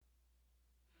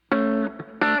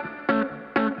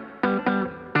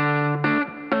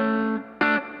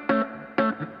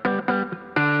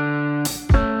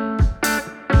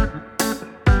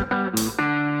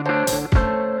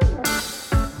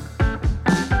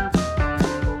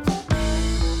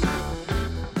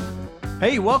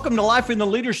Hey, welcome to Life in the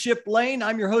Leadership Lane.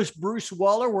 I'm your host, Bruce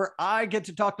Waller, where I get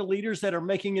to talk to leaders that are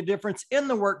making a difference in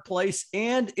the workplace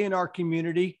and in our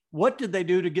community. What did they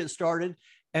do to get started?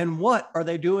 And what are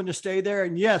they doing to stay there?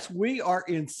 And yes, we are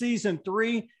in season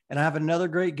 3, and I have another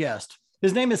great guest.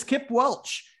 His name is Kip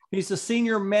Welch. He's the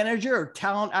Senior Manager of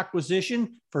Talent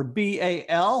Acquisition for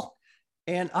BAL.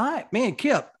 And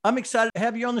Kip, I'm excited to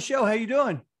have you on the show. How you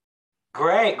doing?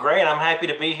 Great. I'm happy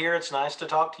to be here. It's nice to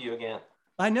talk to you again.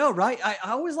 I know, right? I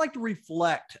always like to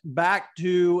reflect back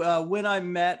to when I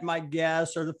met my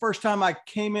guests or the first time I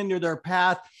came into their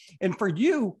path. And for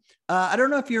you, I don't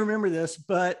know if you remember this,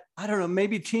 but I don't know,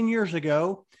 maybe 10 years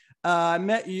ago, I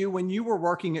met you when you were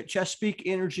working at Chesapeake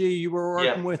Energy. You were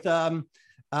working with,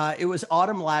 it was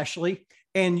Autumn Lashley,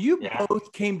 and you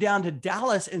both came down to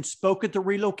Dallas and spoke at the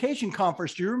relocation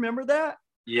conference. Do you remember that?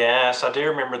 Yes, I do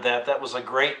remember that. That was a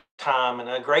great time and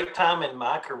a great time in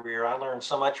my career. I learned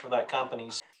so much from that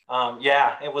company.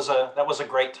 That was a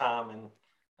great time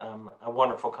and a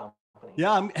wonderful company.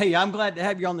 Yeah. I'm glad to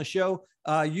have you on the show.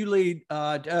 You lead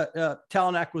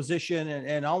talent acquisition,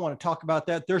 and I want to talk about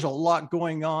that. There's a lot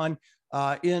going on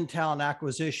in talent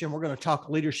acquisition. We're going to talk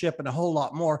leadership and a whole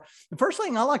lot more. The first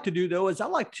thing I like to do, though, is I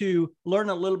like to learn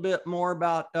a little bit more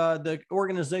about the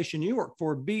organization you work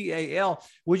for, BAL.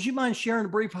 Would you mind sharing a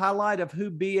brief highlight of who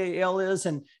BAL is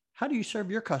and how do you serve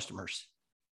your customers?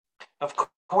 Of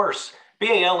course.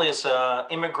 BAL is an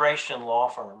immigration law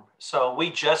firm. So we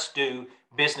just do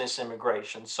business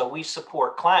immigration. So we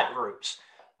support client groups.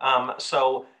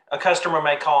 So a customer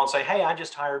may call and say, hey, I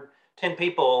just hired 10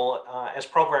 people as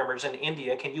programmers in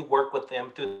India. Can you work with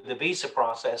them through the visa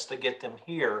process to get them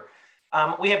here?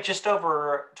 We have just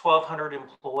over 1,200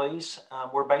 employees.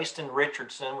 We're based in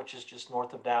Richardson, which is just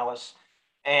north of Dallas,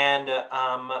 and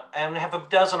have a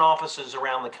dozen offices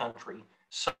around the country.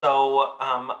 So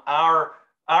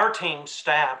our team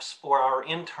staffs for our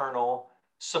internal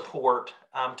support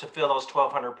to fill those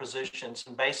 1,200 positions.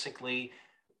 And basically,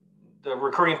 the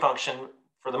recruiting function,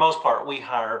 for the most part, we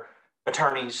hire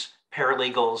attorneys,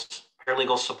 paralegals,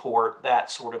 paralegal support,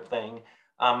 that sort of thing.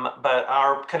 But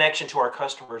our connection to our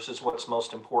customers is what's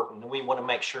most important. And we want to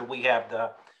make sure we have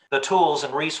the tools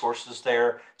and resources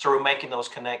there, so we're making those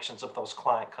connections with those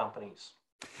client companies.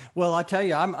 Well, I tell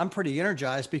you, I'm pretty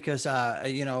energized because,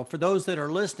 for those that are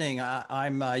listening,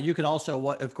 you can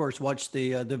also, of course, watch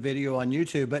the video on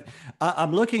YouTube, but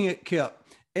I'm looking at Kip,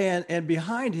 and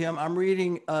behind him, I'm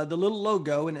reading the little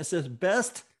logo, and it says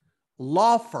Best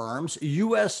Law Firms,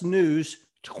 U.S. News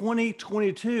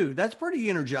 2022. That's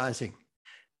pretty energizing.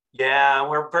 Yeah,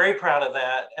 we're very proud of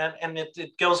that. And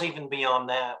it goes even beyond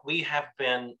that. We've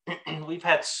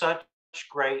had such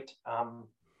great,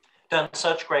 done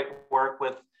such great work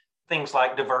with things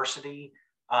like diversity.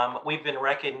 We've been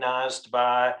recognized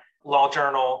by Law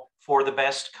Journal for the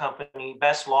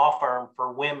best law firm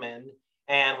for women.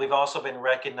 And we've also been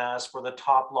recognized for the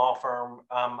top law firm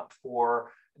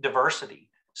for diversity.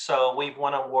 So we've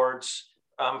won awards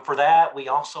for that. We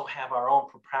also have our own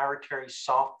proprietary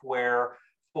software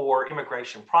for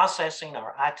immigration processing.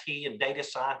 Our IT and data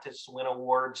scientists win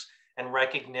awards and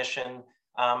recognition.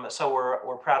 So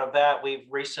we're proud of that. We've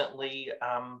recently,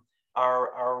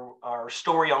 our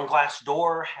story on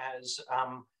Glassdoor has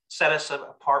set us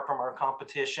apart from our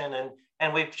competition.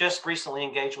 And we've just recently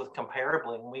engaged with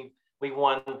Comparably. And we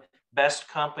won Best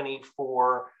Company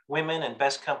for Women and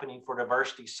Best Company for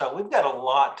Diversity. So we've got a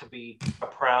lot to be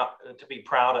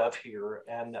proud of here,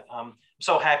 and I'm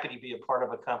so happy to be a part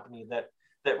of a company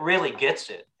that really gets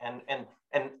it, and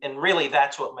really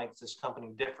that's what makes this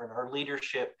company different. Our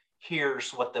leadership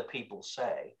hears what the people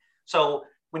say. So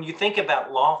when you think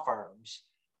about law firms,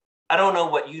 I don't know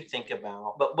what you think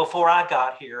about, but before I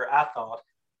got here, I thought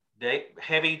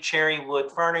heavy cherry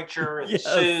wood furniture and Yes.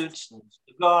 suits and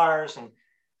cigars, and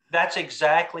that's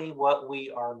exactly what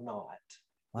we are not.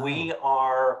 Wow. We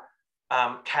are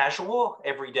casual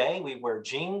every day. We wear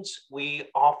jeans. We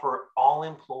offer all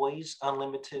employees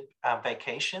unlimited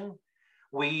vacation.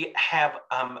 We have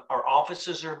our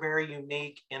offices are very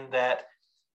unique in that,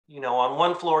 on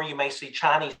one floor you may see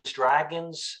Chinese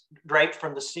dragons draped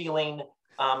from the ceiling.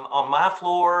 On my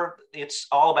floor, it's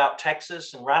all about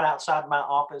Texas, and right outside my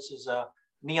office is a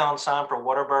neon sign for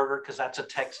Whataburger, because that's a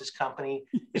Texas company.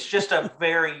 It's just a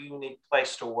very unique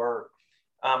place to work.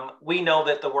 We know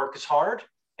that the work is hard,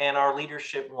 and our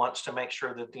leadership wants to make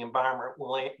sure that the environment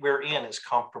we're in is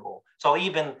comfortable. So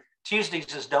even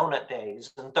Tuesdays is donut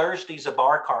days, and Thursdays a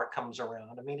bar cart comes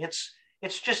around. I mean,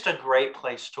 it's just a great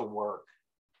place to work.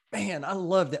 Man, I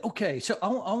love that. Okay, so I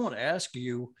want to ask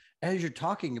you, as you're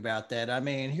talking about that, I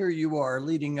mean, here you are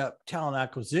leading up talent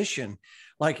acquisition.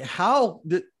 Like,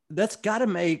 that's got to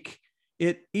make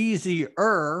it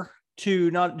easier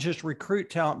to not just recruit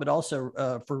talent, but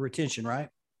also for retention, right?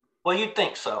 Well, you'd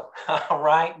think so,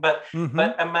 right? But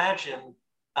Mm-hmm. imagine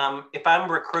if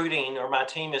I'm recruiting or my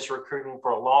team is recruiting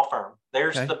for a law firm.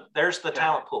 Okay. There's the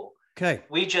talent pool. Okay.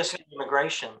 We just do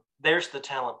immigration. There's the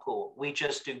talent pool. We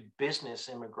just do business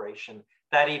immigration.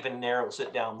 That even narrows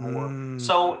it down more.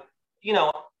 So, you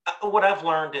know, what I've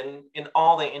learned in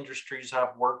all the industries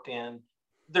I've worked in,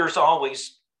 there's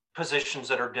always positions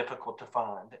that are difficult to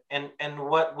find. And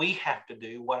what we have to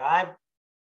do, what I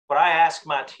ask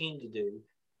my team to do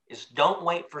is don't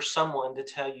wait for someone to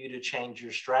tell you to change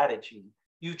your strategy.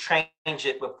 You change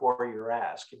it before you're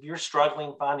asked. If you're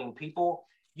struggling finding people,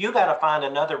 you got to find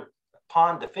another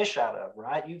pond to fish out of,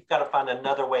 right? You've got to find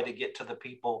another way to get to the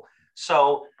people.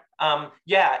 So,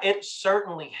 yeah, it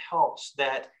certainly helps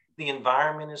that the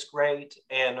environment is great,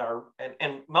 and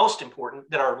most important,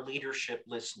 that our leadership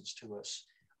listens to us.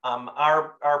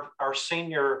 Our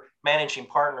senior managing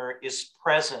partner is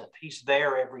present. He's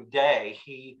there every day.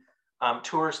 He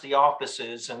tours the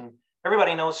offices, and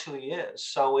everybody knows who he is.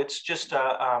 So it's just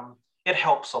it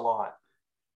helps a lot.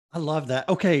 I love that.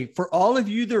 Okay, for all of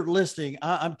you that are listening,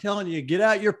 I'm telling you, get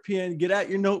out your pen, get out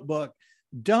your notebook.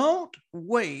 Don't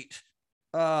wait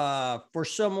for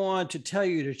someone to tell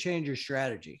you to change your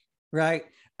strategy, right?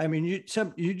 I mean,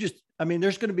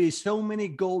 there's going to be so many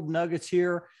gold nuggets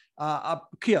here.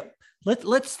 Kip, I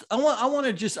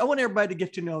want everybody to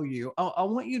get to know you. I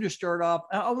want you to start off.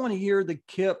 I want to hear the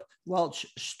Kip Welch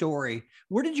story.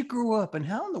 Where did you grow up, and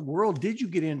how in the world did you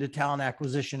get into talent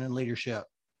acquisition and leadership?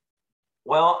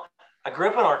 Well, I grew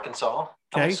up in Arkansas. Okay.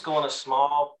 I went to school in a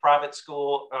small private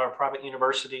school or private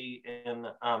university in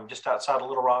just outside of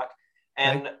Little Rock.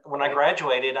 And when I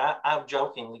graduated, I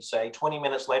jokingly say 20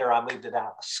 minutes later, I moved to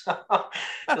Dallas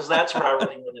because that's where I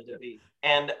really wanted to be.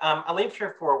 And I lived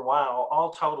here for a while,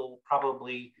 all total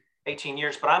probably 18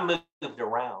 years, but I moved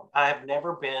around. I have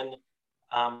never been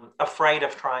afraid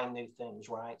of trying new things,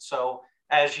 right? So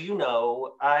as you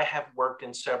know, I have worked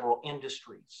in several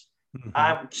industries. Mm-hmm.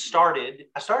 I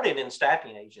started in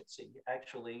staffing agency,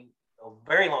 actually, a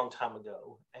very long time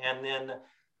ago. And then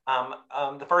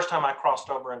the first time I crossed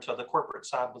over into the corporate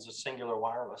side was a Singular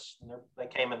Wireless. And they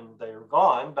came and they were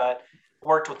gone, but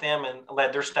worked with them and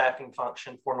led their staffing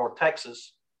function for North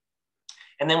Texas.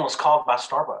 And then was called by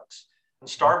Starbucks. And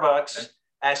Starbucks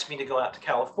asked me to go out to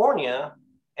California.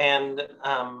 And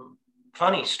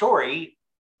funny story,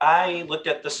 I looked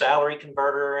at the salary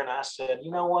converter and I said,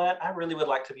 you know what? I really would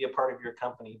like to be a part of your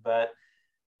company, but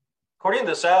according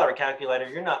to the salary calculator,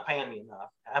 you're not paying me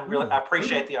enough. I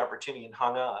appreciate the opportunity, and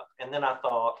hung up. And then I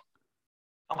thought,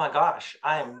 oh my gosh,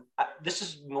 this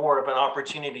is more of an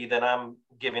opportunity than I'm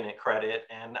giving it credit.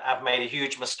 And I've made a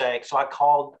huge mistake. So I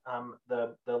called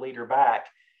the leader back,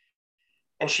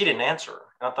 and she didn't answer.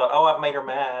 And I thought, oh, I've made her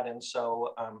mad. And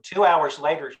so 2 hours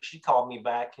later, she called me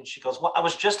back and she goes, well, I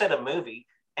was just at a movie.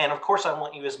 And of course, I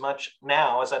want you as much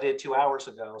now as I did 2 hours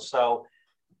ago. So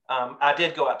I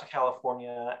did go out to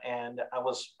California, and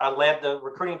I led the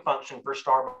recruiting function for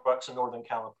Starbucks in Northern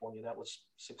California. That was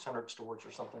 600 stores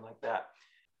or something like that.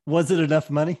 Was it enough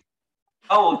money?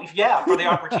 Oh yeah, for the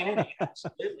opportunity,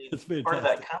 absolutely. It's fantastic. Part of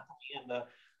that company and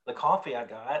the coffee I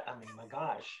got. I mean, my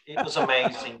gosh, it was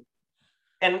amazing.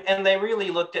 and they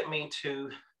really looked at me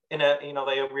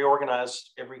they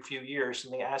reorganized every few years,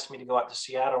 and they asked me to go out to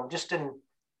Seattle. Just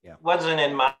wasn't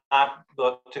in my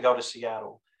book to go to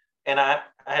Seattle. And I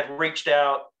had reached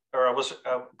out, or I was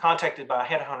contacted by a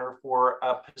headhunter for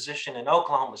a position in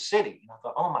Oklahoma City. And I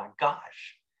thought, oh my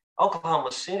gosh,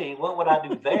 Oklahoma City, what would I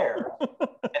do there?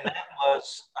 And that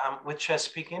was with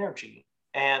Chesapeake Energy.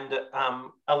 And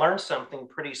I learned something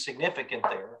pretty significant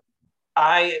there.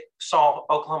 I saw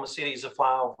Oklahoma City as a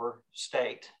flyover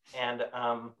state. And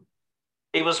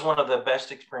it was one of the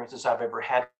best experiences I've ever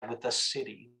had with the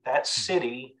city. That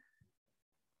city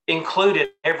included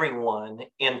everyone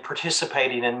in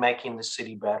participating in making the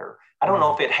city better. I don't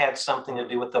know if it had something to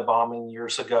do with the bombing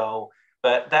years ago,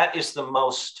 but that is the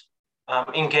most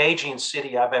engaging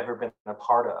city I've ever been a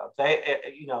part of.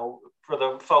 For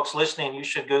the folks listening, you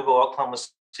should Google Oklahoma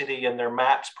City and their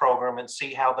MAPS program and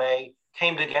see how they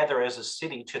came together as a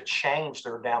city to change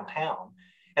their downtown.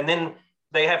 And then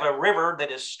they have a river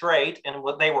that is straight, and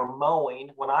what they were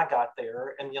mowing when I got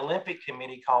there, and the Olympic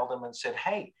Committee called them and said,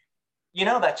 hey,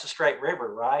 that's a straight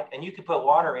river, right? And you could put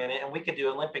water in it, and we could do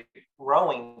Olympic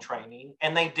rowing training.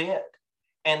 And they did.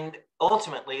 And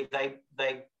ultimately,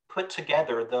 they put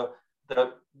together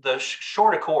the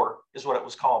Shore Decor is what it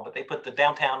was called, but they put the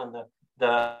downtown and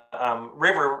the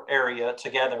river area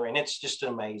together, and it's just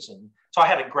amazing. So I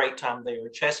had a great time there.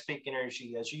 Chesapeake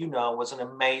Energy, as you know, was an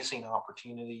amazing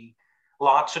opportunity.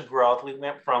 lots of growth. We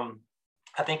went from,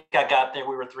 I think I got there,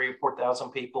 we were 3,000 or 4,000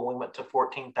 people. We went to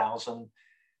 14,000.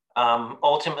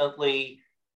 Ultimately,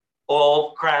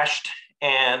 oil crashed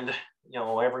and,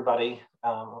 everybody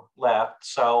left.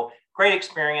 So great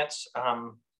experience,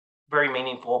 very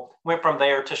meaningful. Went from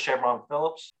there to Chevron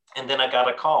Phillips. And then I got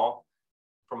a call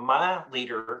from my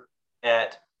leader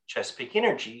at Chesapeake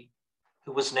Energy,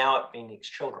 who was now at Phoenix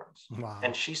Children's. Wow.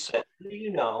 And she said, who do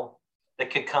you know that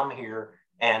could come here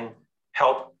and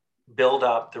help build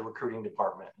up the recruiting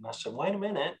department? And I said, wait a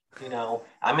minute,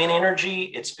 I'm in energy.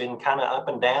 It's been kind of up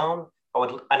and down.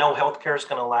 I know healthcare is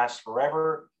going to last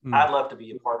forever. I'd love to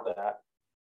be a part of that.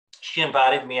 She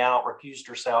invited me out, recused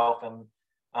herself, and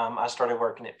I started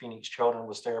working at Phoenix Children,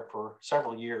 was there for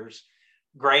several years.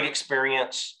 Great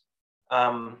experience.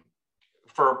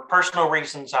 For personal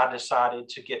reasons, I decided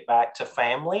to get back to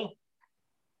family.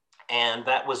 And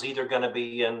that was either going to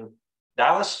be in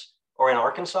Dallas or in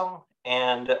Arkansas.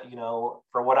 And,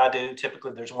 for what I do,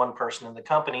 typically there's one person in the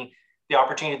company. The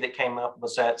opportunity that came up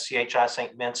was at CHI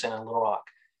St. Vincent in Little Rock.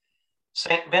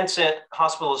 St. Vincent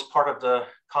Hospital is part of the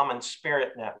Common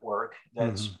Spirit Network.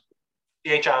 That's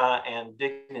CHI and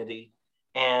Dignity.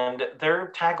 And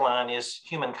their tagline is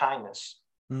human kindness.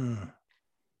 And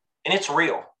it's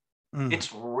real.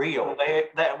 It's real.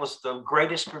 That was the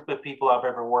greatest group of people I've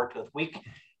ever worked with.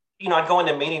 I'd go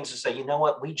into meetings and say, you know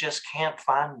what, we just can't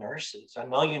find nurses. I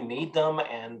know you need them.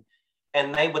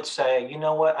 And they would say, you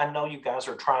know what, I know you guys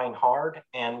are trying hard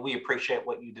and we appreciate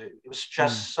what you do. It was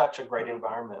just such a great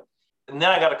environment. And then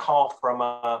I got a call from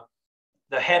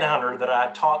the headhunter that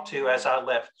I talked to as I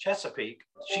left Chesapeake.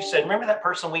 She said, remember that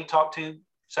person we talked to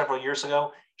several years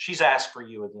ago? She's asked for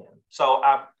you again. So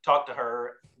I talked to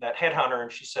her, that headhunter,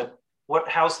 and she said,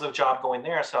 how's the job going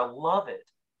there? I said, I love it,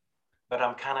 but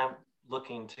I'm kind of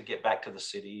looking to get back to the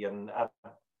city, and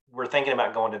we're thinking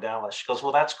about going to Dallas. She goes,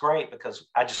 well, that's great because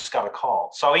I just got a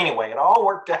call. So anyway, it all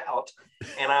worked out,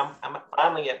 and I'm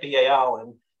finally at BAL,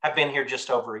 and I've been here just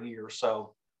over a year.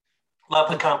 So love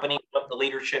the company, love the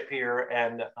leadership here,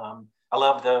 and I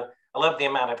love the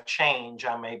amount of change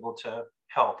I'm able to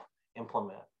help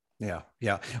implement. Yeah.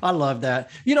 Yeah. I love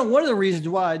that. One of the reasons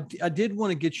why I did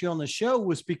want to get you on the show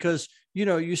was because,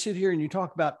 you sit here and you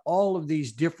talk about all of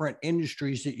these different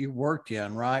industries that you worked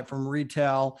in, right? From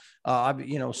retail,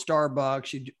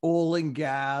 Starbucks, oil and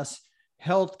gas,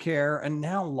 healthcare, and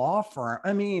now law firm.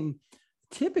 I mean,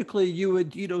 typically you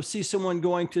would, see someone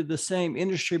going to the same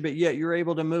industry, but yet you're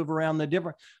able to move around the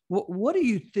different. What do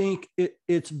you think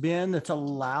it's been that's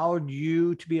allowed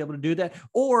you to be able to do that?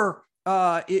 Or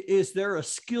is there a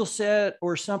skill set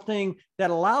or something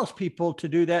that allows people to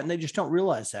do that and they just don't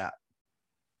realize that?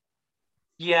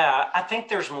 Yeah, I think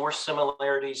there's more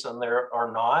similarities than there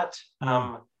are not.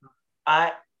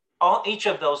 Each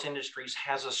of those industries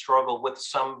has a struggle with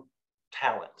some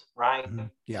talent, right?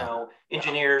 Yeah.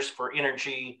 Engineers for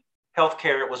energy,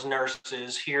 healthcare, it was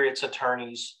nurses. Here it's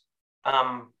attorneys.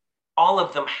 All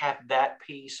of them have that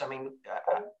piece. I mean,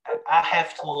 I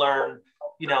have to learn,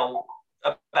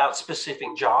 about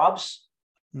specific jobs.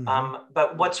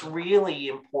 But what's really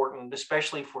important,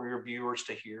 especially for your viewers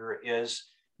to hear, is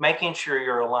making sure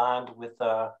you're aligned with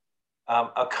a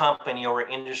company or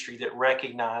industry that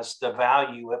recognize the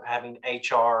value of having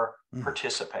HR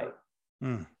participate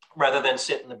rather than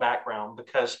sit in the background,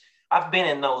 because I've been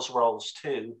in those roles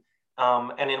too.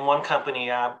 And in one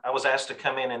company, I was asked to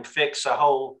come in and fix a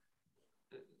whole,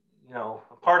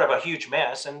 part of a huge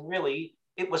mess. And really,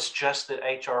 it was just that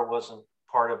HR wasn't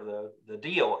part of the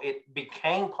deal. It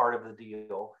became part of the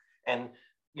deal. And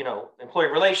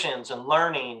employee relations and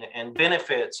learning and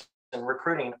benefits and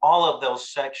recruiting, all of those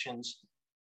sections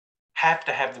have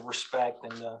to have the respect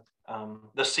and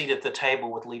the seat at the table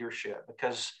with leadership,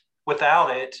 because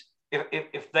without it,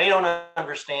 if they don't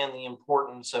understand the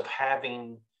importance of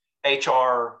having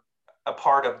HR a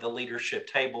part of the leadership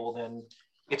table, then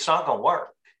it's not going to work.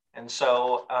 And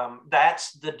so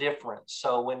that's the difference.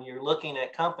 So when you're looking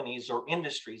at companies or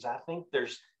industries, I think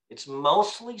it's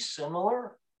mostly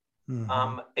similar.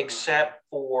 Except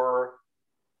for,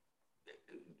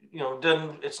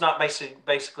 it's not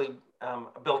basically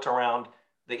built around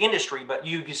the industry, but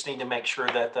you just need to make sure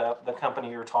that the company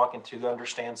you're talking to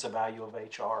understands the value of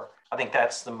HR. I think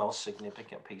that's the most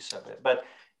significant piece of it. But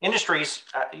industries,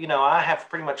 I have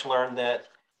pretty much learned that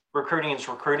recruiting is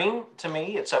recruiting to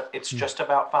me. It's just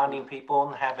about finding people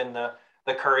and having the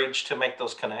courage to make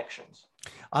those connections.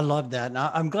 I love that. And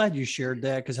I'm glad you shared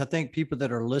that, because I think people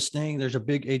that are listening, there's a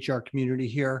big HR community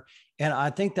here. And I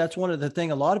think that's one of the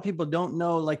things a lot of people don't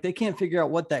know, like they can't figure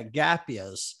out what that gap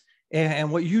is.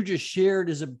 And what you just shared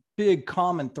is a big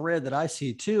common thread that I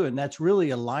see too. And that's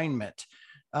really alignment.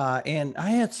 And I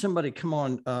had somebody come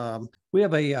on. We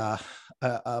have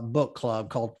a book club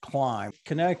called Climb,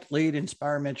 Connect, Lead,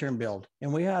 Inspire, Mentor, and Build.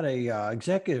 And we had a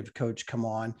executive coach come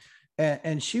on,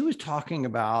 and she was talking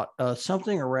about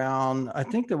something around, I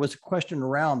think there was a question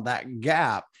around that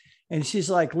gap. And she's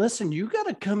like, listen, you got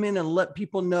to come in and let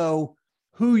people know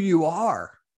who you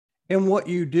are and what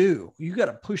you do. You got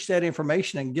to push that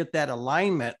information and get that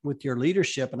alignment with your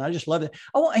leadership. And I just love it.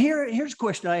 Oh, here's a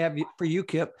question I have for you,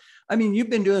 Kip. I mean, you've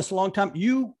been doing this a long time.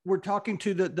 You were talking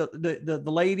to the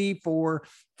lady for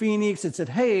Phoenix and said,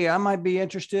 hey, I might be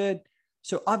interested.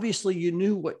 So obviously you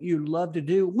knew what you love to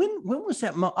do. When was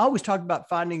that? I always talk about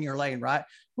finding your lane, right?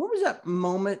 When was that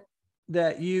moment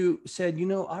that you said,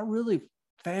 I really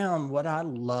found what I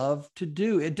love to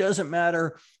do? It doesn't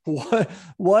matter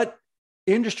what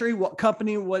industry, what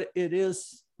company, what it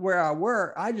is where I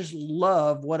work. I just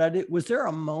love what I do. Was there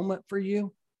a moment for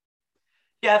you?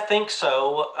 Yeah, I think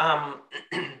so.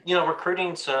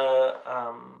 Recruiting's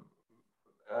a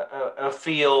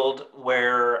field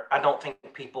where I don't think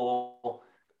people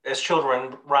as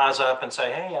children rise up and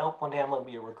say, hey, I hope one day I'm going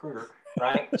to be a recruiter,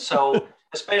 right? So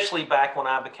especially back when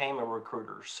I became a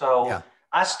recruiter. So yeah.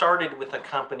 I started with a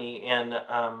company in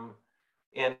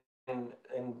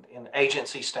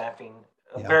agency staffing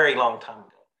a very long time ago.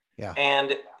 Yeah.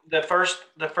 And the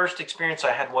first experience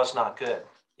I had was not good.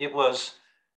 It was,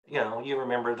 you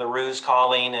remember the ruse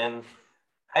calling and,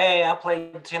 hey, I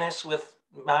played tennis with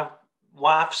my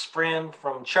wife's friend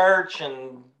from church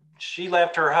and she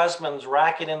left her husband's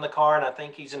racket in the car and I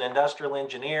think he's an industrial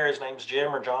engineer. His name's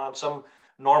Jim or John, some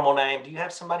normal name. Do you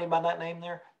have somebody by that name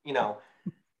there?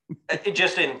 It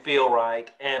just didn't feel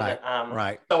right. And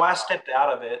right. So I stepped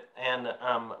out of it and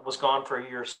was gone for a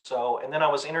year or so. And then I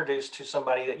was introduced to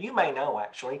somebody that you may know,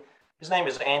 actually. His name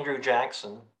is Andrew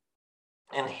Jackson,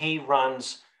 and he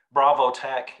runs Bravo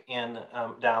Tech in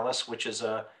Dallas, which is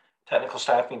a technical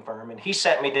staffing firm. And he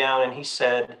sat me down and he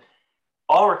said,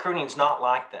 all recruiting is not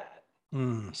like that.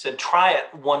 He said, try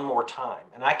it one more time.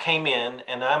 And I came in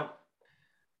and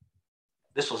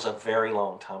this was a very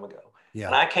long time ago. Yeah.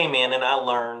 And I came in and I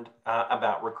learned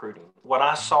about recruiting. What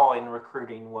I saw in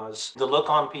recruiting was the look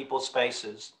on people's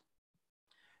faces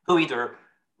who either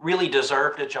really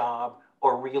deserved a job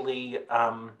or really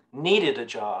needed a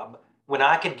job when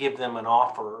I could give them an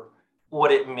offer,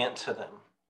 what it meant to them.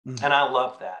 And I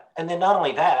love that. And then not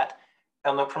only that,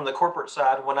 from the corporate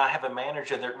side, when I have a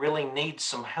manager that really needs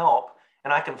some help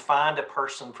and I can find a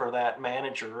person for that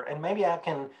manager and maybe I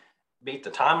can beat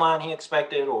the timeline he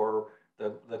expected or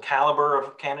the caliber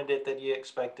of candidate that you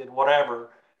expected,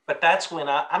 whatever. But that's when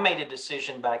I made a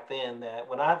decision back then that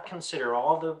when I consider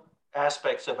all the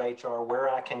aspects of HR, where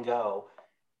I can go,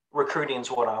 recruiting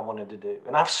is what I wanted to do.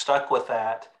 And I've stuck with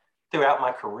that throughout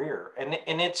my career.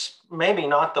 And it's maybe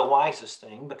not the wisest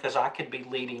thing because I could be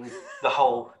leading the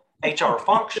whole HR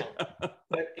function,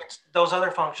 but those other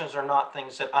functions are not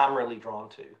things that I'm really drawn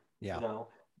to. Yeah.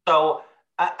 So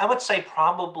I would say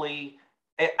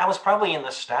I was probably in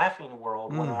the staffing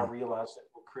world when I realized that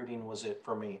recruiting was it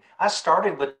for me. I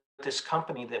started with this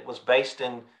company that was based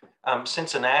in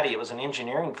Cincinnati. It was an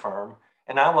engineering firm,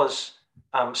 and I was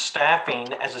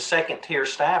staffing as a second tier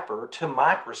staffer to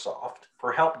Microsoft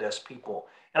for help desk people.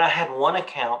 And I had one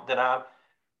account that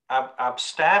I've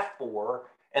staffed for,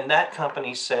 and that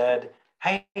company said,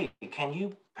 hey, can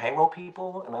you payroll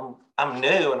people? And I'm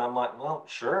new, and I'm like, well,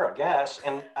 sure, I guess.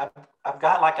 And I've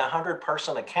got like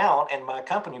 100-person account, and my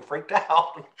company freaked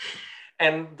out.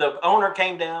 And the owner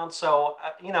came down. So,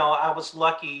 I was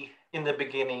lucky in the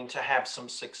beginning to have some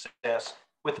success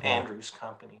with Andrew's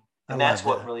company. And that's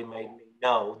what really made me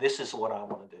know this is what I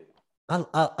want to do.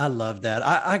 I love that.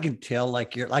 I can tell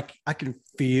like I can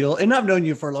feel, and I've known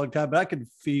you for a long time, but I can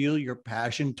feel your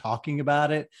passion talking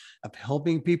about it, of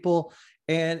helping people.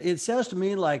 And it sounds to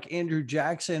me like Andrew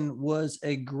Jackson was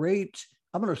a great,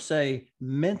 I'm going to say,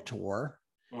 mentor.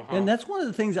 And that's one of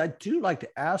the things I do like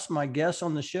to ask my guests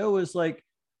on the show is like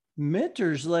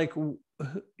mentors, like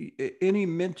any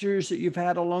mentors that you've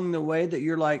had along the way that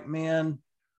you're like, man,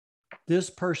 this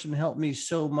person helped me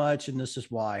so much and this is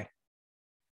why.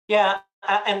 Yeah,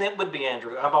 and it would be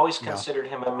Andrew. I've always considered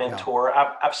him a mentor.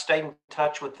 I've stayed in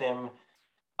touch with him.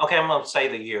 Okay, I'm going to say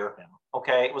the year now.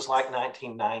 Okay, it was like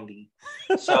 1990.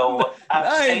 So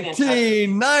I've stayed in touch.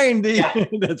 1990. Yeah.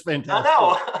 That's fantastic.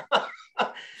 I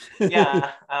know.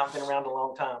 Yeah, I've been around a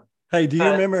long time. Hey, do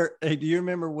you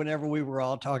remember whenever we were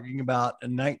all talking about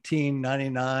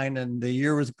 1999 and the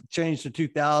year was changed to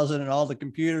 2000 and all the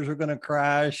computers were going to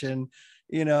crash and,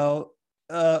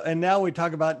 and now we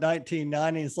talk about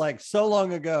 1990. It's like so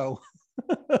long ago.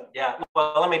 Yeah.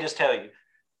 Well, let me just tell you,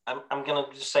 I'm going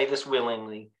to just say this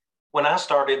willingly. when I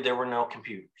started, there were no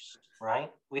computers,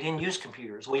 right? We didn't use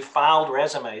computers. We filed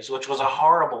resumes, which was a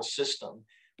horrible system.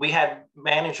 We had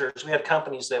managers, we had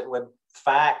companies that would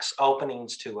fax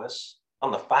openings to us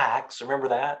on the fax. Remember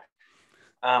that?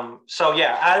 So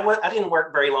yeah, I didn't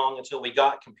work very long until we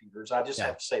got computers. I just Yeah.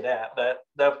 have to say that. But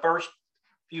the first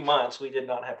few months, we did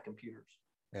not have computers.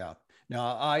 Yeah. No,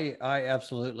 I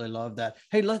absolutely love that.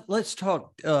 Hey, let's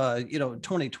talk,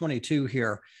 2022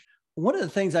 here. One of the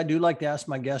things I do like to ask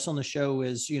my guests on the show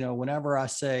is, whenever I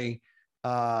say,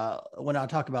 when I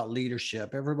talk about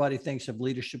leadership, everybody thinks of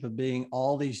leadership of being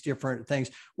all these different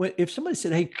things. If somebody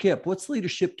said, "Hey, Kip, what's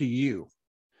leadership to you?"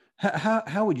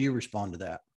 How would you respond to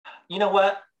that? You know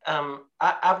what?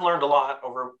 I've learned a lot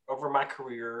over my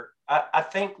career. I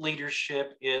think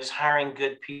leadership is hiring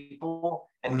good people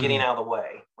and getting Mm, out of the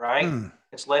way, right? mm,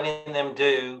 It's letting them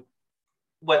do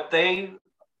what they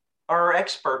are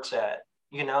experts at.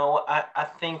 I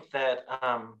think that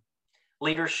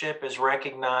leadership is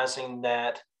recognizing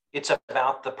that it's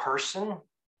about the person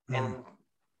mm, and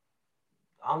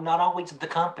not always the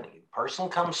company. Person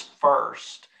comes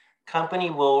first. Company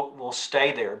will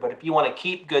stay there, but if you want to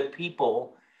keep good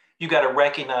people, you got to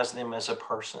recognize them as a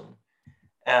person.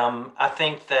 I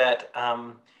think that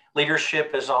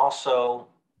leadership is also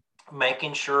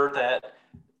making sure that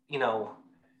you know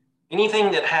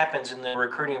anything that happens in the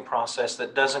recruiting process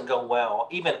that doesn't go well,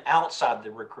 even outside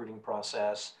the recruiting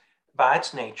process, by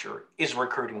its nature, is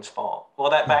recruiting's fault. Well,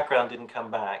 that mm. background didn't come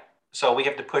back. So we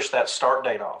have to push that start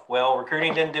date off. Well,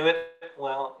 recruiting didn't do it.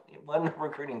 Well, it wasn't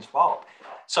recruiting's fault.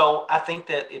 So I think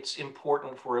that it's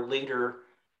important for a leader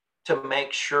to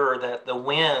make sure that the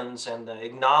wins and the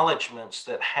acknowledgments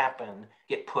that happen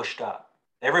get pushed up.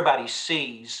 Everybody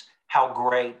sees how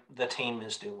great the team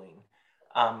is doing.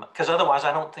 Because otherwise,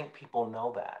 I don't think people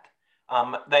know that.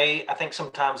 I think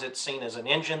sometimes it's seen as an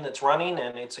engine that's running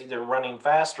and it's either running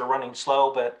fast or running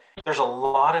slow, but there's a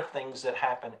lot of things that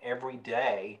happen every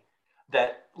day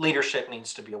that leadership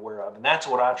needs to be aware of. And that's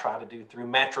what I try to do through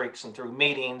metrics and through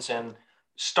meetings and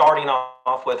starting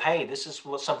off with, hey, this is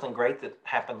something great that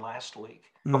happened last week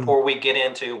Mm. before we get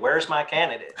into where's my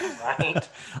candidate, right?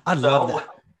 I love So, that.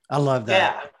 I love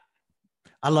that. yeah,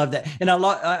 I love that, and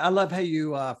I love how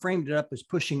you framed it up as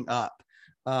pushing up,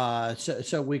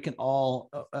 so we can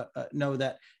all know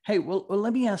that. Hey, well,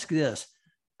 let me ask you this: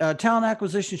 talent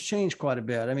acquisitions changed quite a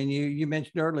bit. I mean, you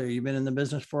mentioned earlier you've been in the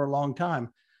business for a long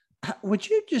time. Would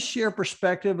you just share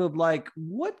perspective of like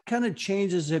what kind of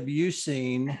changes have you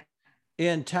seen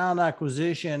in talent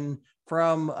acquisition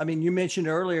from, I mean, you mentioned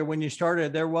earlier when you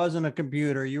started, there wasn't a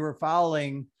computer, you were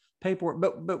filing paperwork,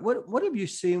 but what have you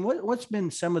seen? What's been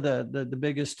some of the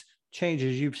biggest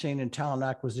changes you've seen in talent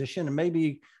acquisition, and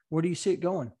maybe where do you see it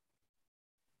going?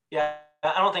 yeah.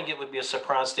 I don't think it would be a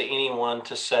surprise to anyone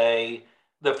to say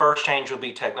the first change would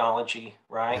be technology,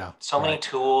 right? Yeah. So many Right.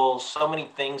 tools, so many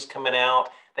things coming out.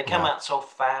 They come Yeah. out so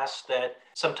fast that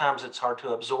sometimes it's hard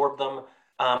to absorb them.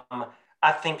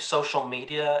 I think social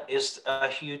media is a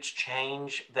huge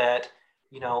change that,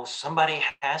 somebody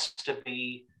has to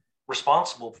be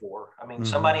responsible for. I mean,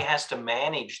 somebody Mm-hmm. has to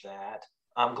manage that.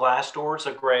 Glassdoor is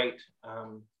a great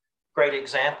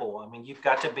example. I mean, you've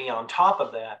got to be on top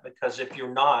of that because if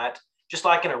you're not, just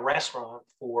like in a restaurant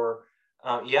for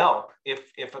Yelp,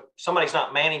 if somebody's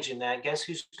not managing that, guess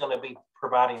who's going to be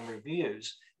providing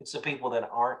reviews? It's the people that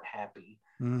aren't happy.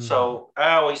 Mm-hmm. So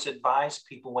I always advise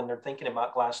people when they're thinking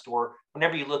about Glassdoor,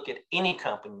 whenever you look at any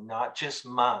company, not just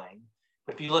mine,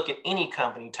 but if you look at any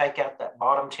company, take out that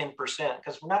bottom 10%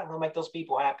 because we're not going to make those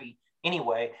people happy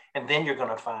anyway, and then you're going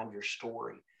to find your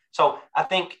story. So I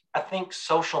think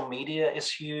social media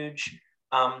is huge.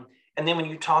 And then when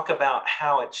you talk about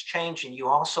how it's changing, you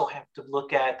also have to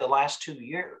look at the last 2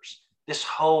 years. This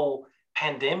whole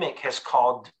pandemic has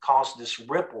caused this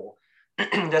ripple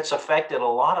that's affected a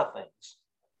lot of things.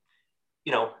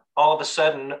 All of a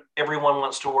sudden, everyone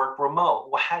wants to work remote.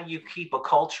 Well, how do you keep a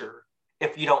culture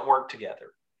if you don't work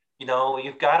together? You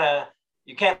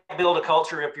can't build a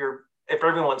culture if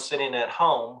everyone's sitting at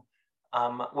home,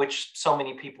 which so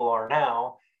many people are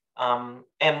now.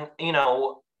 And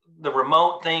the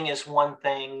remote thing is one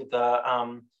thing.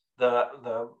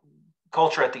 The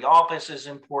culture at the office is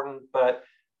important, but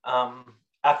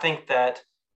I think that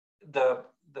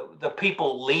the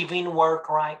people leaving work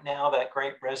right now, that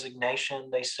great resignation,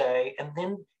 they say, and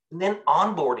then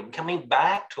onboarding, coming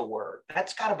back to work,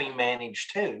 that's got to be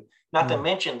managed too. Not to Mm-hmm.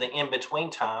 mention the in between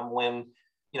time when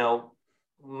you know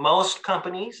most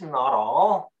companies, not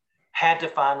all, had to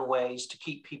find ways to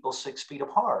keep people 6 feet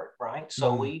apart, right?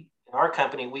 So Mm-hmm. in our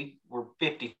company, we were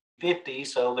 50-50,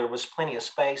 so there was plenty of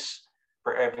space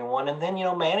for everyone. And then,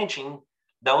 managing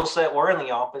those that were in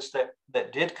the office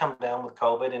that did come down with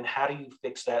COVID, and how do you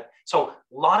fix that? So a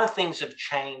lot of things have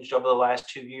changed over the last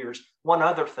 2 years. One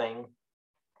other thing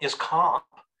is comp.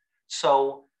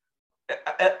 So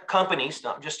at companies,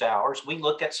 not just ours, we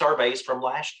look at surveys from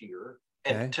last year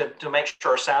and to make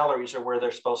sure our salaries are where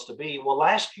they're supposed to be. Well,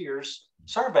 last year's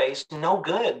surveys no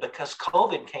good because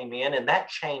COVID came in and that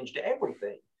changed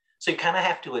everything. So you kind of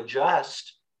have to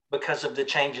adjust because of the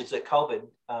changes that COVID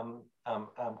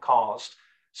caused.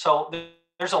 So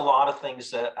there's a lot of things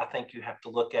that I think you have to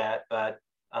look at, but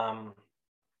a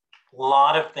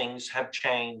lot of things have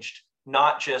changed,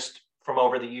 not just from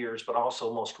over the years, but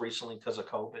also most recently because of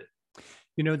COVID.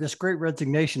 You know, this great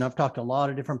resignation, I've talked to a lot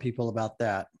of different people about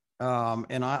that.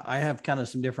 And I have kind of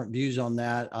some different views on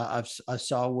that. I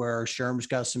saw where SHRM's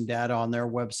got some data on their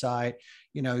website.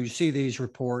 You know, you see these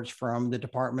reports from the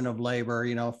Department of Labor,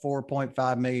 you know,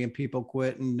 4.5 million people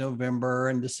quit in November,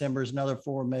 and December is another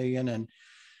 4 million. And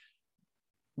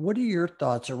what are your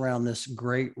thoughts around this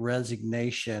great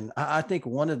resignation? I think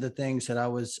one of the things that I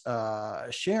was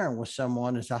sharing with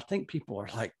someone is I think people are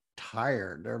like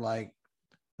tired. They're like,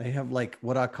 they have like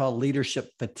what I call leadership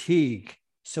fatigue.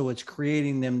 So it's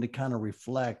creating them to kind of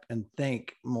reflect and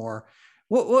think more.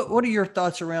 What are your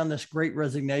thoughts around this great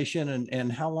resignation,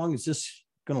 and how long is this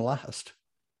going to last?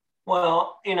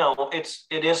 Well, you know, it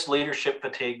is leadership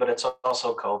fatigue, but it's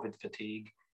also COVID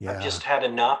fatigue. Yeah. I've just had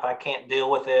enough. I can't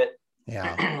deal with it.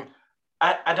 Yeah.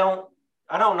 I don't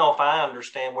know if I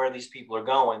understand where these people are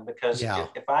going, because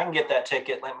if I can get that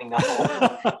ticket, let me know.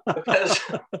 Because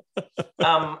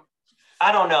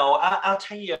I don't know. I'll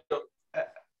tell you,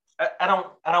 I don't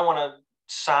want to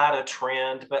cite a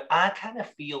trend, but I kind of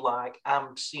feel like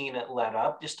I'm seeing it let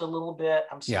up just a little bit.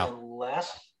 I'm seeing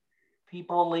less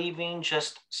people leaving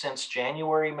just since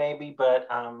January, maybe, but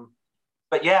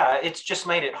yeah, it's just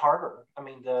made it harder. I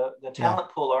mean, the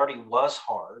talent pool already was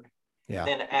hard. Yeah.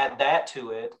 Then add that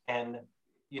to it, and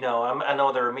you know, I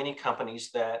know there are many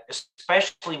companies that,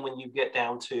 especially when you get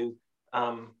down to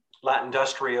light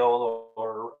industrial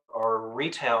or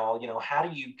retail, you know, how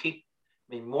do you keep?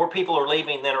 I mean, more people are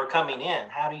leaving than are coming in.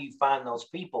 How do you find those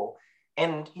people?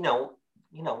 And you know,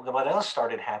 what else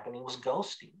started happening was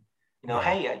ghosting. You know,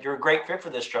 hey, you're a great fit for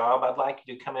this job. I'd like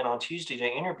you to come in on Tuesday to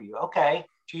interview. Okay,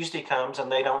 Tuesday comes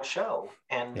and they don't show.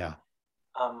 And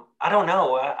I don't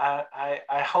know.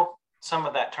 I hope some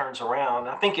of that turns around.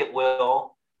 I think it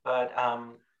will, but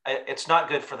it's not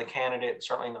good for the candidate. It's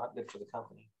certainly not good for the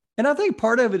company. And I think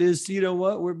part of it is, you know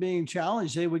what, we're being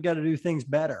challenged. Hey, we got to do things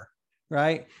better,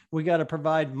 right? We got to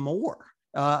provide more.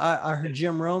 I heard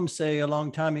Jim Rome say a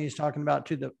long time, he's talking about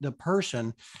to the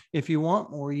person, if you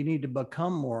want more, you need to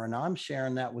become more. And I'm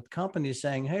sharing that with companies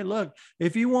saying, hey, look,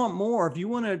 if you want more, if you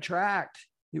want to attract,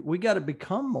 we got to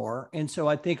become more. And so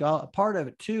I think a part of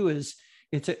it too is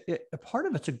a part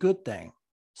of it's a good thing,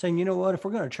 saying, you know what, if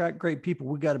we're going to attract great people,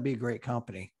 we got to be a great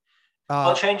company.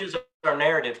 Well, it changes our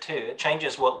narrative too. It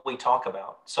changes what we talk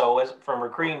about. So from a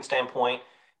recruiting standpoint,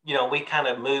 you know, we kind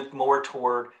of moved more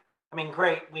toward, I mean,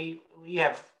 great. We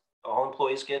have all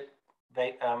employees get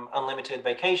unlimited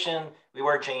vacation. We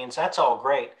wear jeans. That's all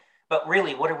great. But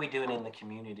really, what are we doing in the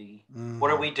community?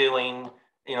 What are we doing,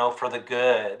 you know, for the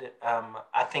good?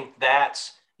 I think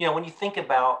that's, you know, when you think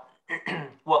about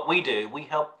what we do, we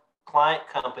help client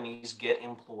companies get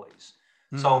employees.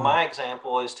 So my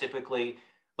example is typically,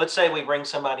 let's say we bring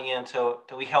somebody in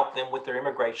we help them with their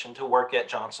immigration to work at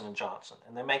Johnson & Johnson,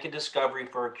 and they make a discovery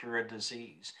for a cure of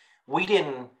disease. We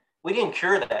didn't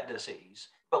cure that disease,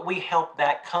 but we helped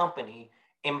that company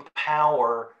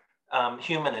empower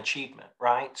human achievement,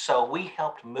 right? So we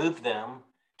helped move them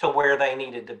to where they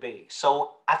needed to be.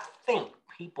 So I think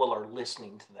people are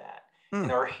listening to that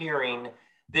and are hearing,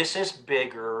 this is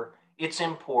bigger, it's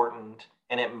important,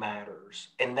 and it matters.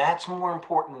 And that's more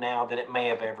important now than it may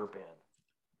have ever been.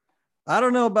 I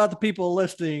don't know about the people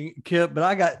listening, Kip, but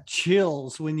I got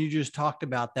chills when you just talked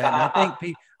about that. And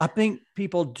I think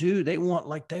people do. They want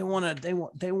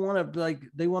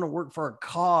to work for a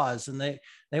cause, and they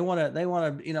want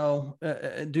to, you know,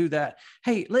 do that.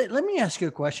 Hey, let me ask you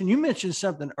a question. You mentioned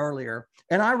something earlier,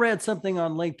 and I read something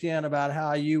on LinkedIn about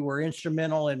how you were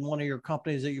instrumental in one of your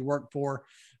companies that you worked for.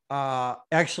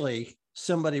 Actually,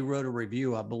 somebody wrote a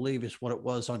review, I believe is what it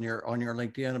was, on your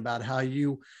LinkedIn, about how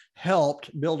you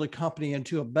helped build a company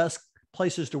into a best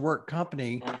places to work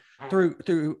company through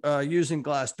using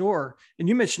Glassdoor. And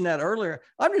you mentioned that earlier.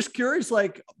 I'm just curious,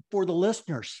 like, for the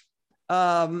listeners,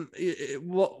 what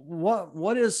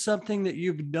is something that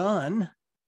you've done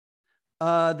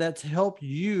that's helped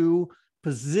you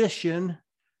position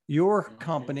your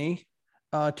company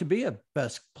to be a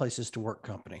best places to work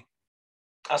company?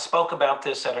 I spoke about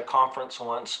this at a conference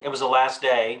once. It was the last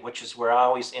day, which is where I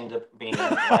always end up being the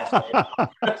last day of the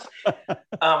conference.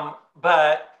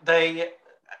 But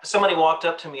somebody walked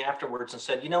up to me afterwards and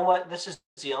said, you know what, this is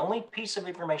the only piece of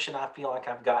information I feel like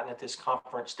I've gotten at this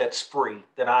conference that's free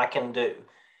that I can do.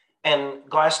 And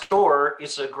Glassdoor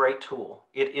is a great tool.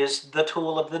 It is the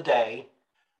tool of the day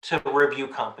to review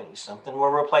companies. Something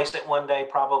will replace it one day,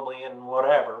 probably, and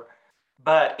whatever,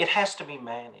 but it has to be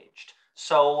managed.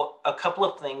 So a couple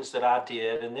of things that I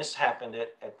did, and this happened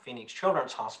at Phoenix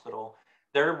Children's Hospital,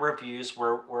 their reviews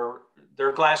were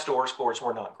their Glassdoor scores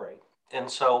were not great. And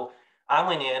so I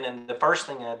went in, and the first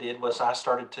thing I did was I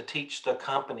started to teach the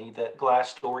company that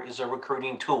Glassdoor is a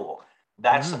recruiting tool.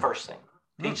 That's the first thing.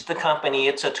 Teach the company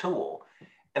it's a tool.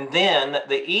 And then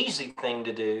the easy thing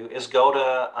to do is go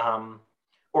to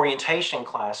orientation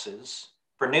classes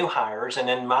for new hires. And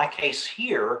in my case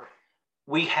here,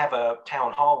 we have a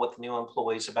town hall with new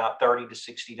employees about 30 to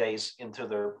 60 days into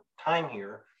their time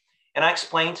here. And I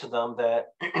explained to them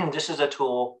that this is a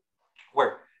tool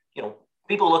where,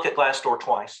 people look at Glassdoor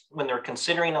twice when they're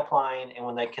considering applying and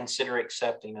when they consider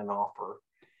accepting an offer.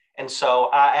 And so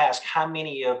I asked, how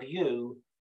many of you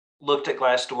looked at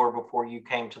Glassdoor before you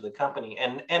came to the company?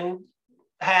 And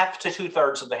half to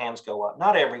 2/3 of the hands go up,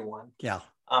 not everyone. Yeah.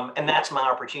 And that's my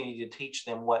opportunity to teach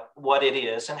them what it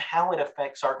is and how it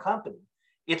affects our company.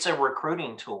 It's a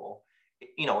recruiting tool.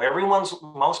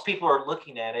 Most people are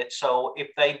looking at it. So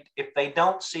if they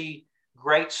don't see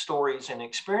great stories and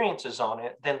experiences on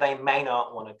it, then they may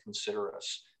not want to consider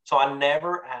us. So I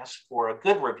never ask for a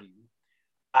good review.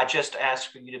 I just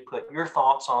ask for you to put your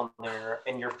thoughts on there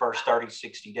in your first 30,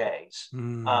 60 days.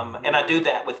 And I do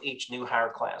that with each new hire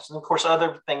class. And of course,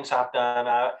 other things I've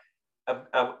done,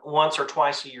 once or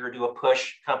twice a year, do a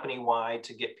push company-wide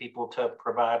to get people to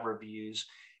provide reviews.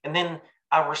 And then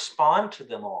I respond to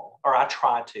them all, or I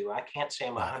try to. I can't say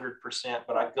I'm 100%,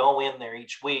 but I go in there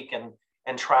each week and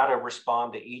try to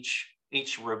respond to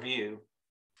each review.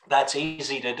 That's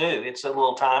easy to do. It's a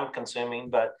little time consuming,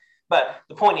 but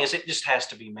the point is, it just has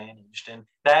to be managed. And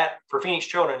that, for Phoenix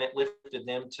Children, it lifted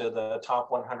them to the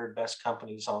top 100 best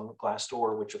companies on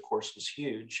Glassdoor, which of course was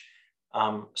huge.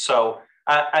 So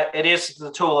it is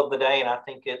the tool of the day, and I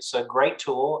think it's a great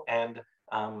tool. And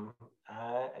I'm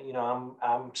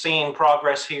seeing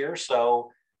progress here.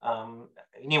 So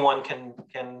anyone can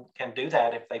do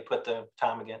that if they put the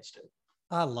time against it.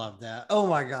 I love that. Oh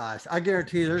my gosh. I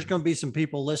guarantee you there's going to be some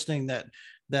people listening that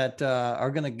are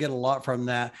going to get a lot from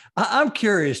that. I'm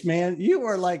curious, man. You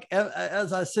are like,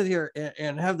 as I sit here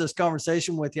and have this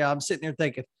conversation with you, I'm sitting here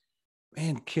thinking,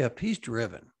 man, Kip, he's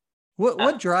driven.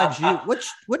 What drives you?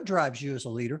 What drives you as a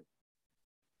leader?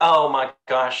 Oh my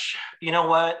gosh. You know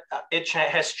what? It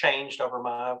has changed over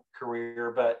my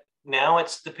career, but now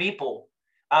it's the people.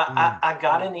 I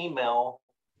got an email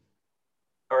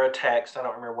or a text, I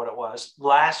don't remember what it was,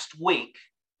 last week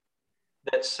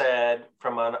that said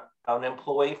from an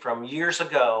employee from years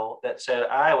ago that said,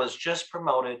 I was just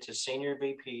promoted to senior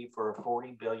VP for a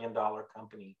 $40 billion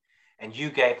company, and you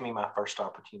gave me my first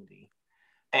opportunity.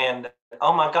 And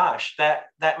oh my gosh,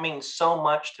 that means so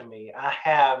much to me.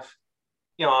 I've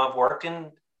worked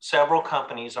in several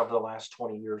companies over the last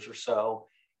 20 years or so,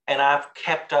 and I've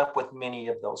kept up with many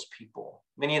of those people.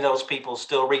 Many of those people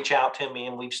still reach out to me,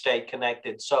 and we've stayed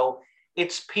connected. So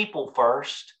it's people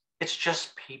first. It's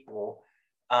just people.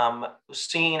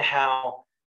 Seeing how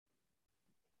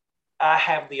I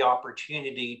have the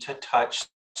opportunity to touch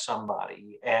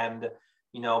somebody and,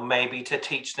 maybe to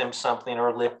teach them something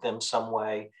or lift them some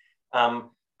way.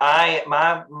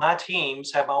 My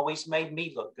teams have always made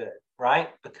me look good, right?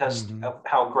 Because of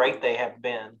how great they have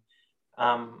been.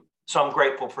 So I'm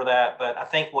grateful for that. But I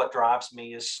think what drives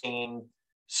me is seeing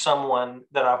someone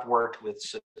that I've worked with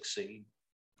succeed.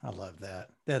 I love that.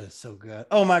 That is so good.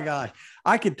 Oh my gosh.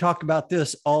 I could talk about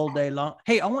this all day long.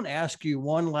 Hey, I want to ask you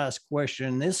one last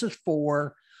question. This is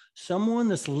for someone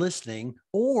that's listening,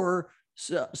 or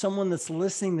someone that's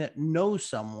listening that knows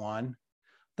someone.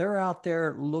 They're out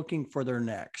there looking for their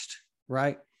next,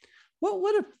 right?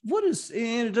 What is,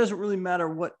 and it doesn't really matter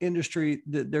what industry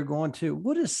that they're going to,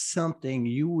 what is something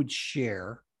you would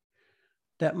share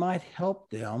that might help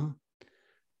them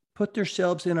put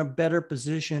themselves in a better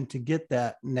position to get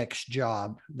that next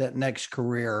job, that next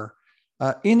career?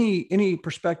 Any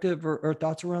perspective or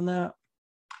thoughts around that?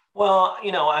 Well,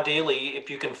 ideally, if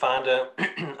you can find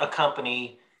a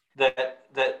company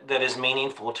that is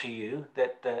meaningful to you,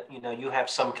 that you have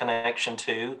some connection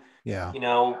to. Yeah.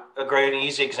 A great and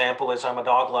easy example is I'm a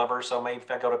dog lover, so maybe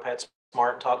if I go to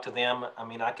PetSmart and talk to them,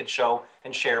 I could show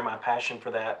and share my passion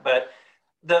for that. But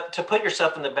to put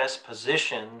yourself in the best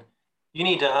position you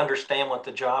need to understand what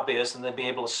the job is and then be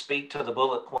able to speak to the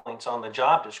bullet points on the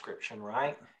job description,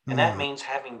 right? And that Mm. means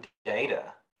having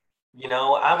data.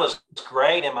 I was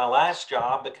great in my last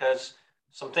job because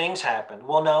some things happened.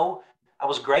 Well, no, I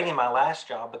was great in my last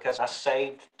job because I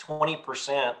saved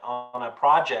 20% on a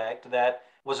project that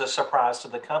was a surprise to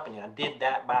the company. I did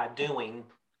that by doing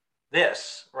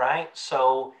this, right?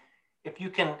 So if you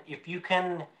can,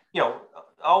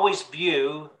 always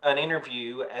view an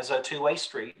interview as a two-way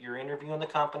street. You're interviewing the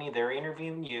company, they're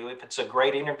interviewing you. If it's a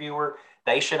great interviewer,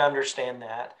 they should understand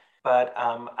that. But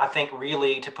I think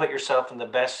really to put yourself in the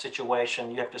best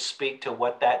situation, you have to speak to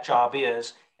what that job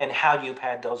is and how you've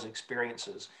had those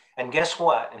experiences. And guess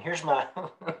what? And here's my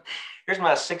here's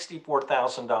my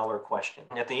 $64,000 question.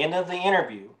 At the end of the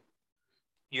interview,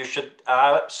 you should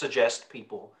suggest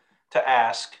people to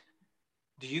ask,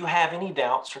 do you have any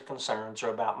doubts or concerns or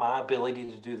about my ability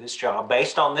to do this job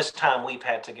based on this time we've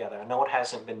had together? I know it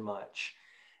hasn't been much.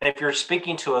 And if you're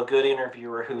speaking to a good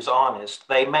interviewer who's honest,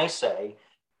 they may say,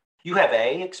 you have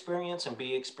A experience and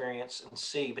B experience and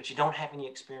C, but you don't have any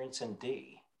experience in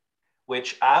D,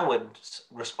 which I would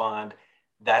respond,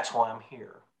 that's why I'm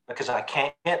here, because I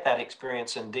can't get that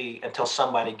experience in D until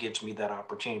somebody gives me that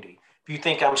opportunity. If you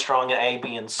think I'm strong in A,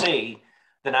 B, and C,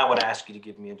 then I would ask you to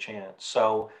give me a chance.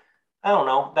 So I don't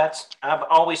know. I've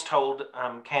always told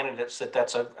candidates that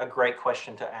that's a great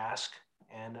question to ask.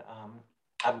 And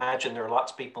I imagine there are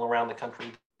lots of people around the country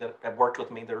that have worked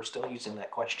with me that are still using that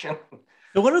question.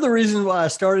 So one of the reasons why I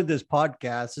started this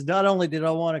podcast is not only did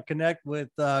I want to connect with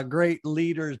great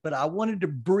leaders, but I wanted to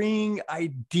bring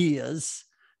ideas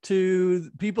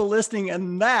to people listening.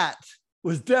 And that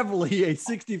was definitely a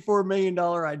 $64 million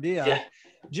idea. Yeah.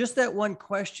 Just that one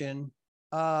question.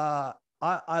 I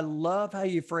love how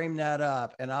you frame that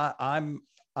up. And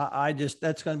I just,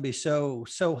 that's going to be so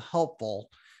helpful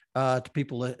to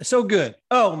people. So good.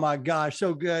 Oh my gosh.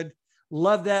 So good.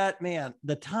 Love that, man.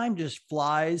 The time just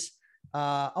flies.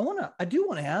 I do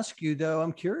want to ask you though,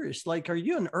 I'm curious, like, are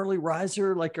you an early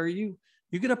riser? Like, you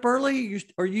get up early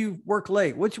or you work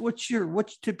late? What's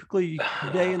typically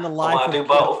your day in the life? I do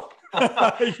both.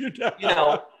 You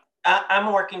know,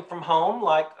 I'm working from home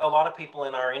like a lot of people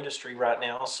in our industry right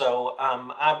now. So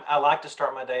I like to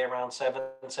start my day around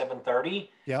 7:30.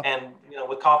 Yeah. And,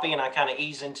 with coffee, and I kind of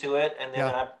ease into it. And then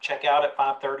I check out at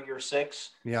 5:30 or 6,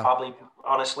 probably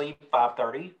honestly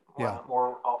 5:30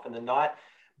 more often than not.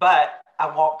 But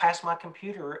I walk past my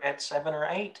computer at 7 or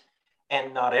 8,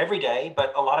 and not every day,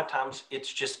 but a lot of times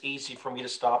it's just easy for me to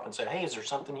stop and say, hey, is there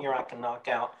something here I can knock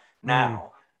out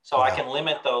now? So I can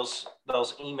limit those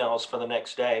emails for the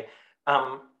next day.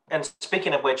 And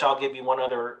speaking of which, I'll give you one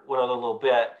other little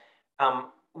bit.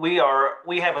 We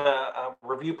have a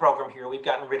review program here. We've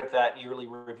gotten rid of that yearly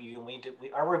review,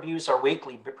 and our reviews are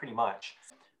weekly, but pretty much.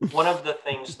 One of the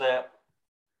things that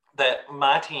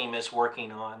my team is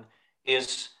working on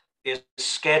is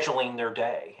scheduling their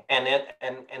day, and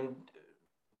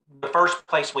the first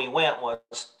place we went was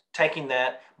taking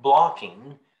that,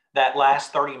 blocking that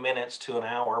last 30 minutes to an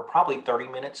hour, probably 30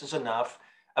 minutes is enough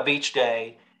of each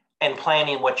day, and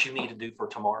planning what you need to do for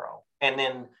tomorrow. And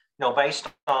then, based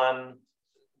on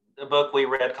the book we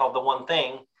read called The One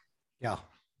Thing,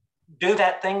 do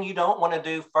that thing you don't want to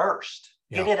do first.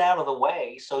 Get it out of the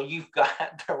way so you've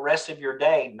got the rest of your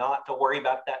day not to worry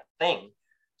about that thing.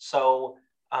 So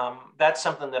that's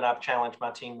something that I've challenged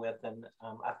my team with, and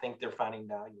I think they're finding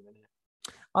value in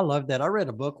it. I love that. I read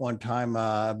a book one time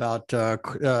about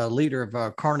a leader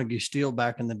of Carnegie Steel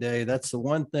back in the day. That's the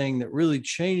one thing that really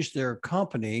changed their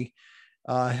company,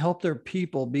 helped their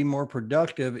people be more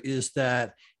productive, is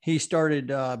that he started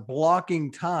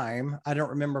blocking time. I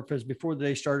don't remember if it was before the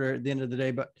day started or at the end of the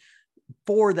day, but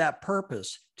for that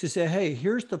purpose, to say, hey,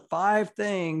 here's the 5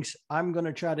 things I'm going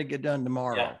to try to get done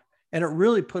tomorrow. Yeah. And it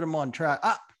really put them on track.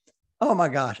 Oh my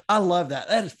gosh, I love that.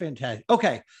 That is fantastic.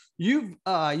 Okay.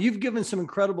 You've given some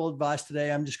incredible advice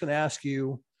today. I'm just going to ask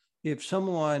you, if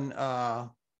someone, has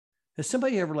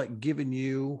somebody ever given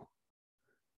you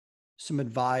some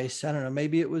advice? I don't know,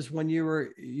 maybe it was when you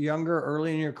were younger,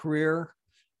 early in your career,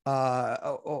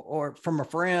 or from a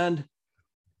friend,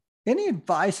 any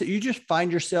advice that you just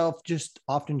find yourself just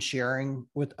often sharing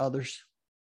with others?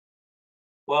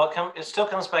 Well, it still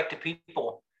comes back to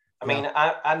people. I mean,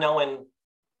 I know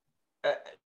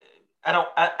I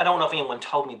don't know if anyone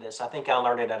told me this. I think I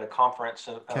learned it at a conference,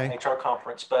 HR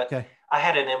conference, but I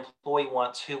had an employee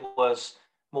once who was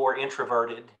more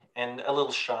introverted and a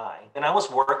little shy. And I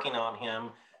was working on him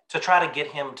to try to get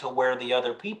him to where the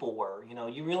other people were.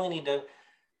 You really need to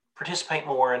participate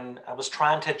more. And I was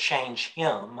trying to change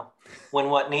him when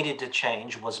what needed to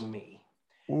change was me.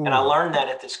 And I learned that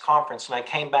at this conference, and I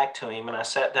came back to him and I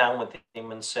sat down with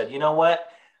him and said, you know what?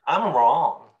 I'm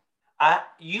wrong.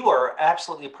 You are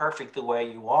absolutely perfect the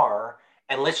way you are.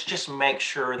 And let's just make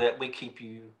sure that we keep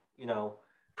you,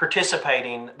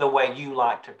 participating the way you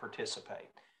like to participate.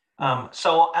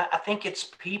 So I think it's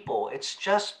people. It's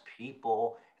just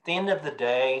people. At the end of the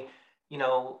day,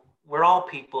 we're all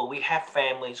people. We have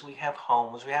families, we have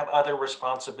homes, we have other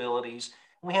responsibilities.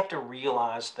 And we have to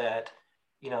realize that,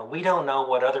 we don't know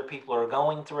what other people are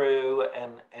going through.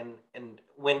 And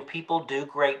when people do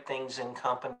great things in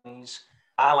companies,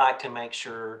 I like to make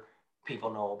sure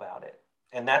people know about it.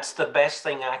 And that's the best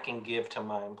thing I can give to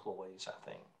my employees, I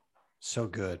think. So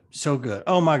good. So good.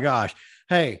 Oh my gosh.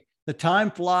 Hey, the time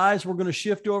flies. We're going to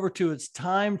shift over to It's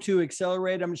Time to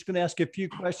Accelerate. I'm just going to ask you a few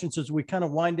questions as we kind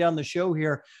of wind down the show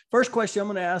here. First question I'm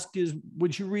going to ask is,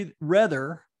 would you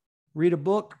rather read a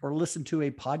book or listen to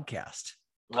a podcast?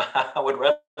 I would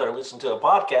rather listen to a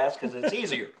podcast because it's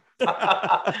easier.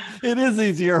 It is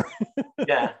easier.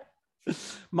 Yeah.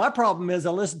 My problem is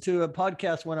I listen to a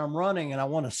podcast when I'm running and I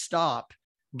want to stop,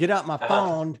 get out my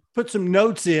phone, put some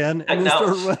notes in, and then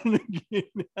start running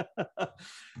again.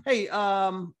 Hey,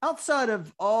 outside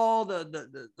of all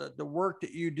the work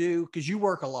that you do, because you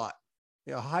work a lot,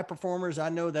 high performers, I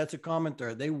know that's a common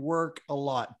thread. They work a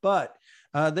lot, but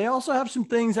they also have some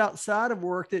things outside of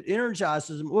work that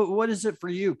energizes them. What is it for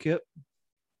you, Kip?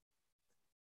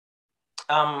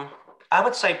 I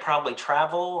would say probably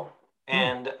travel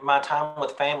and my time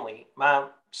with family. My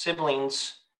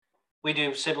siblings, we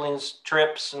do siblings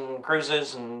trips and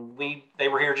cruises, and they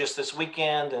were here just this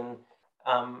weekend, and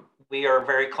we are a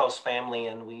very close family,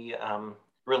 and we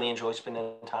really enjoy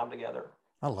spending time together.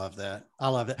 I love that.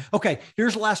 Okay,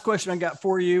 here's the last question I got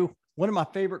for you. One of my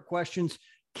favorite questions.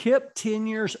 Kip, 10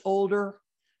 years older,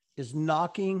 is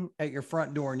knocking at your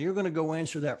front door, and you're going to go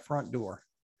answer that front door.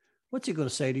 What's he going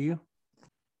to say to you?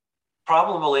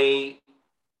 Probably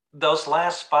those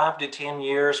last 5 to 10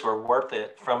 years were worth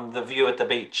it from the view at the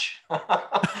beach.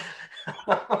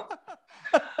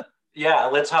 Yeah,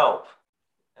 let's hope.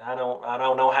 I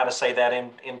don't know how to say that.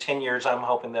 In 10 years, I'm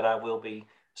hoping that I will be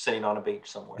sitting on a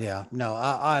beach somewhere. Yeah, no,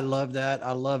 I love that.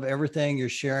 I love everything you're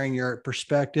sharing, your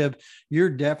perspective. You're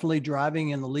definitely driving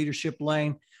in the leadership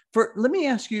lane. Let me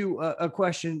ask you a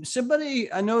question.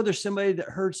 I know there's somebody that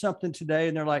heard something today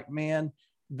and they're like, man,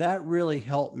 that really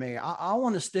helped me. I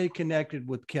want to stay connected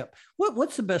with Kip.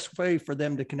 What's the best way for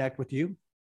them to connect with you?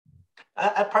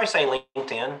 I'd probably say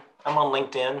LinkedIn. I'm on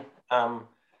LinkedIn.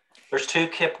 There's 2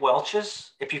 Kip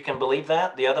Welches, if you can believe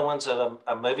that. The other one's a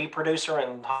movie producer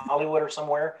in Hollywood or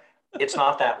somewhere. It's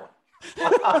not that one.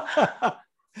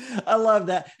 I love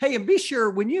that. Hey, and be sure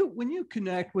when you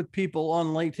connect with people on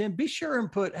LinkedIn, be sure and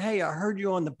put, hey, I heard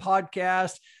you on the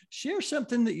podcast. Share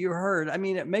something that you heard. I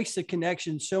mean, it makes the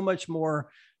connection so much more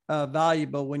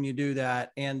valuable when you do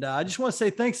that. And I just want to say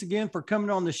thanks again for coming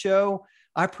on the show.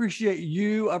 I appreciate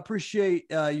you. I appreciate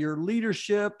your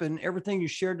leadership and everything you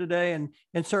shared today.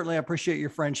 And certainly I appreciate your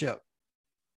friendship.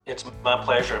 It's my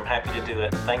pleasure. I'm happy to do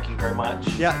it. Thank you very much.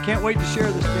 Yeah. Can't wait to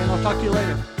share this, man. I'll talk to you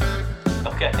later.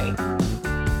 Okay.